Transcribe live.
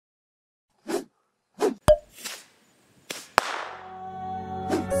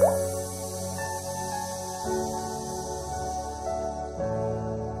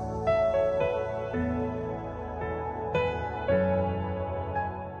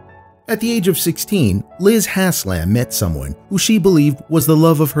At the age of 16, Liz Haslam met someone who she believed was the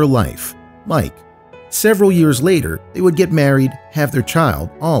love of her life, Mike. Several years later, they would get married, have their child,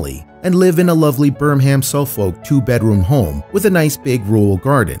 Ollie, and live in a lovely Barnham, Suffolk 2-bedroom home with a nice big rural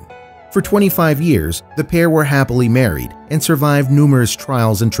garden. For 25 years, the pair were happily married and survived numerous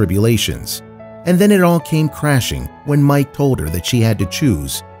trials and tribulations. And then it all came crashing when Mike told her that she had to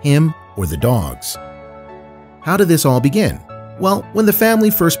choose him or the dogs. How did this all begin? Well, when the family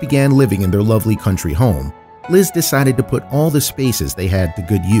first began living in their lovely country home, Liz decided to put all the spaces they had to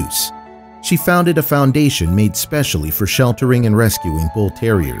good use. She founded a foundation made specially for sheltering and rescuing bull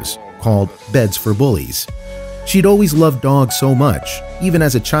terriers called Beds for Bullies. She'd always loved dogs so much, even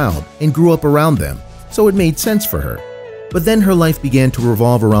as a child, and grew up around them, so it made sense for her. But then her life began to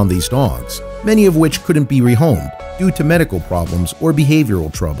revolve around these dogs, many of which couldn't be rehomed due to medical problems or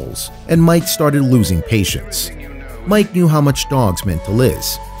behavioral troubles, and Mike started losing patience. Mike knew how much dogs meant to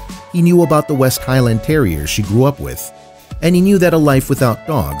Liz. He knew about the West Highland Terriers she grew up with, and he knew that a life without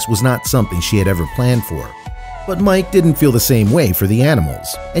dogs was not something she had ever planned for. But Mike didn't feel the same way for the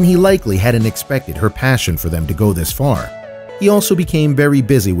animals, and he likely hadn't expected her passion for them to go this far. He also became very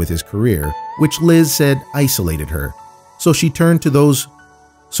busy with his career, which Liz said isolated her, so she turned to those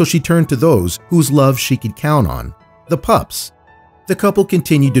whose love she could count on, the pups. The couple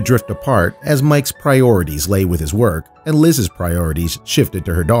continued to drift apart as Mike's priorities lay with his work and Liz's priorities shifted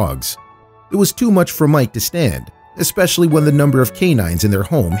to her dogs. It was too much for Mike to stand, especially when the number of canines in their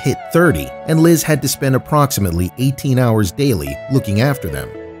home hit 30 and Liz had to spend approximately 18 hours daily looking after them.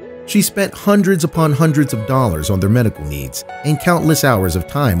 She spent hundreds upon hundreds of dollars on their medical needs and countless hours of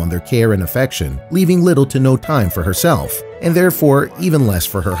time on their care and affection, leaving little to no time for herself, and therefore even less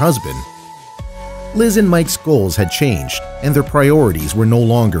for her husband. Liz and Mike's goals had changed, and their priorities were no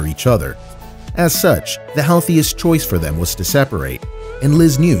longer each other. As such, the healthiest choice for them was to separate, and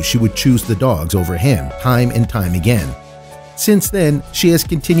Liz knew she would choose the dogs over him time and time again. Since then, she has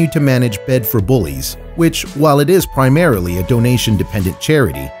continued to manage Bed for Bullies, which, while it is primarily a donation-dependent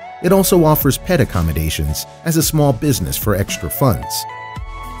charity, it also offers pet accommodations as a small business for extra funds.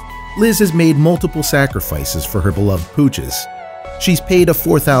 Liz has made multiple sacrifices for her beloved pooches. She's paid a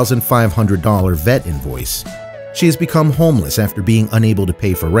 $4,500 vet invoice. She has become homeless after being unable to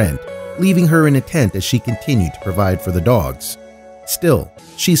pay for rent, leaving her in a tent as she continued to provide for the dogs. Still,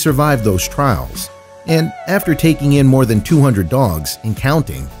 she survived those trials, and after taking in more than 200 dogs and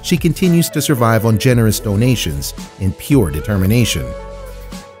counting, she continues to survive on generous donations and pure determination.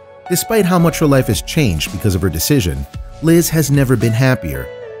 Despite how much her life has changed because of her decision, Liz has never been happier.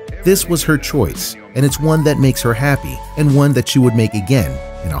 This was her choice, and it's one that makes her happy and one that she would make again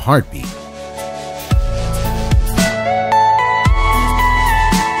in a heartbeat.